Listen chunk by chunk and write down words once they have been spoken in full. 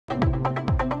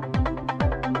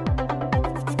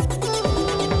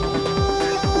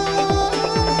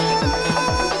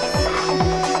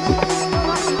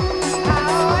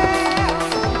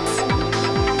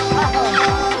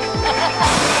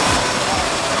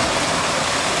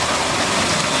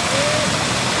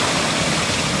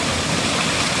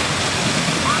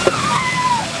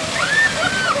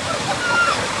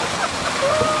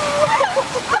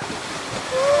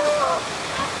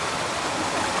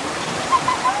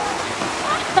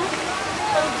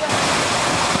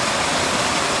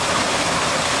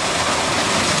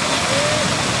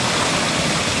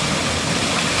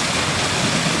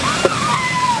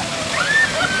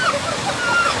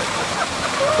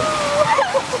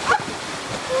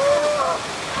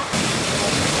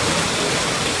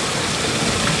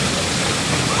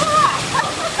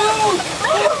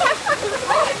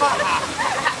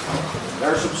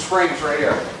There's some springs right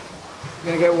here. You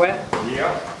gonna get wet?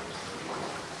 Yep.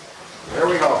 There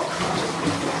we go.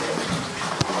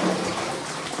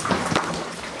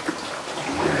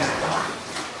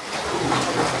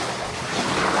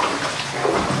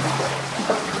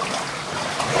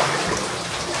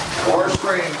 More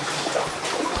springs.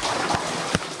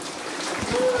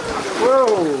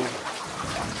 Whoa!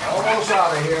 Almost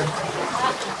out of here.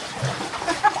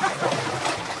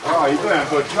 Oh, you're doing a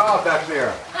good job back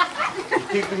there. You're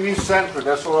keeping me centered,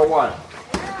 that's what I want.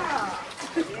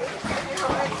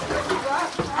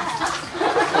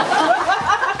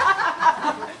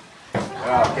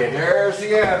 Okay, there's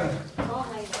the end. Oh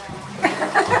my God.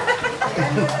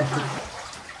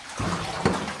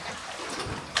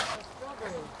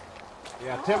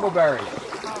 Yeah, timbleberry.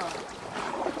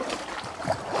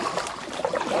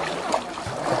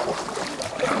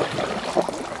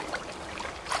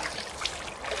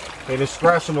 Okay, this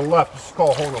grass on the left, this is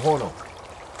called hono.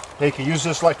 Okay, you can use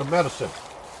this like a medicine.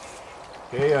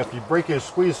 Okay, if you break it and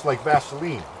squeeze it like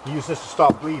Vaseline, you use this to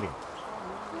stop bleeding.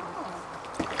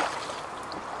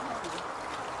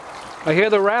 I hear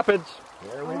the rapids.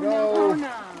 There we go. Okay,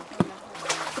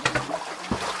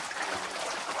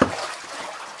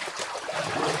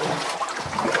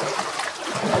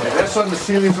 this one, the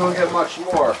ceilings don't get much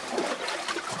more.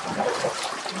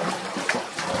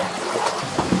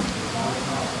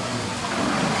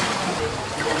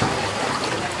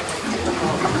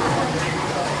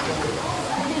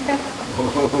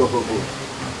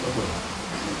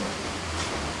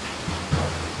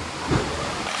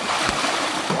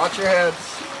 Watch your heads.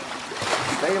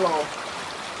 Stay low.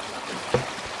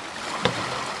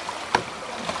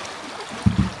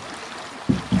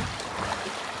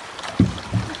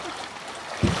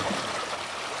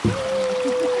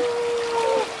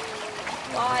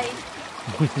 Bye.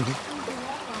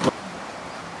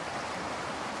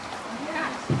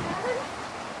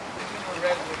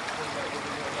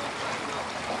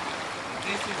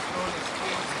 This is known as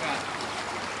Kayaks.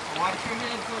 Watch your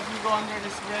head so if you go under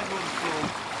this redwood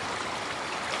grove.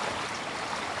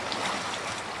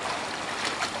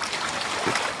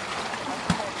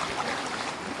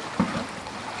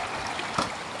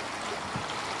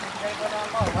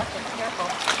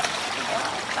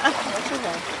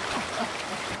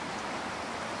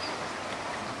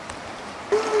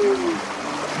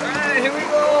 Alright, here we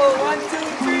go. 1, 2, 3.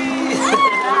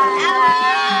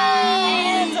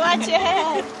 Hands, watch your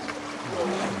head.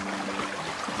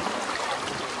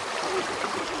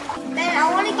 Man,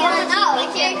 I want to get it out. I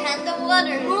can't handle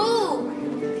water.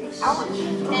 Move. I want to.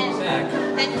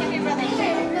 Then give me brother.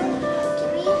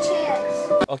 Give me a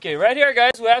chance. Okay, right here,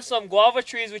 guys, we have some guava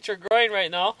trees which are growing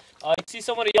right now. You can see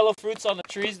some of the yellow fruits on the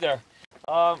trees there.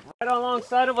 Right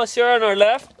alongside of us here on our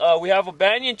left, we have a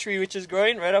banyan tree which is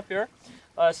growing right up here.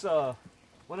 It's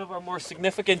one of our more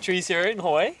significant trees here in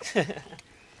Hawaii.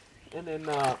 And then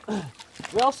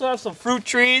we also have some fruit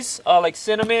trees like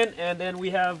cinnamon, and then we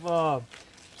have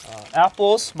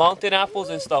apples, mountain apples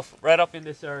and stuff right up in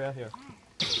this area here.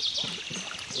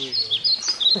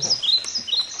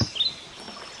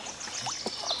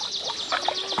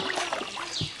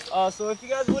 So if you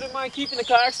guys wouldn't mind keeping the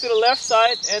kayaks to the left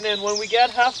side, and then when we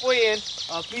get halfway in,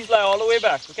 please lie all the way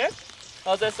back, okay?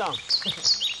 How's that sound?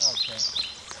 Okay.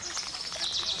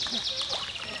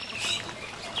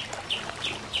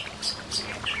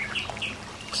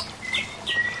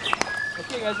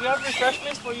 Okay guys, we have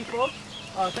refreshments for you folks.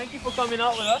 Thank you for coming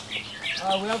out with us.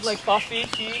 We have like coffee,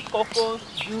 tea, cocoa,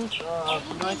 juice,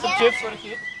 and some chips for the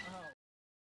kids.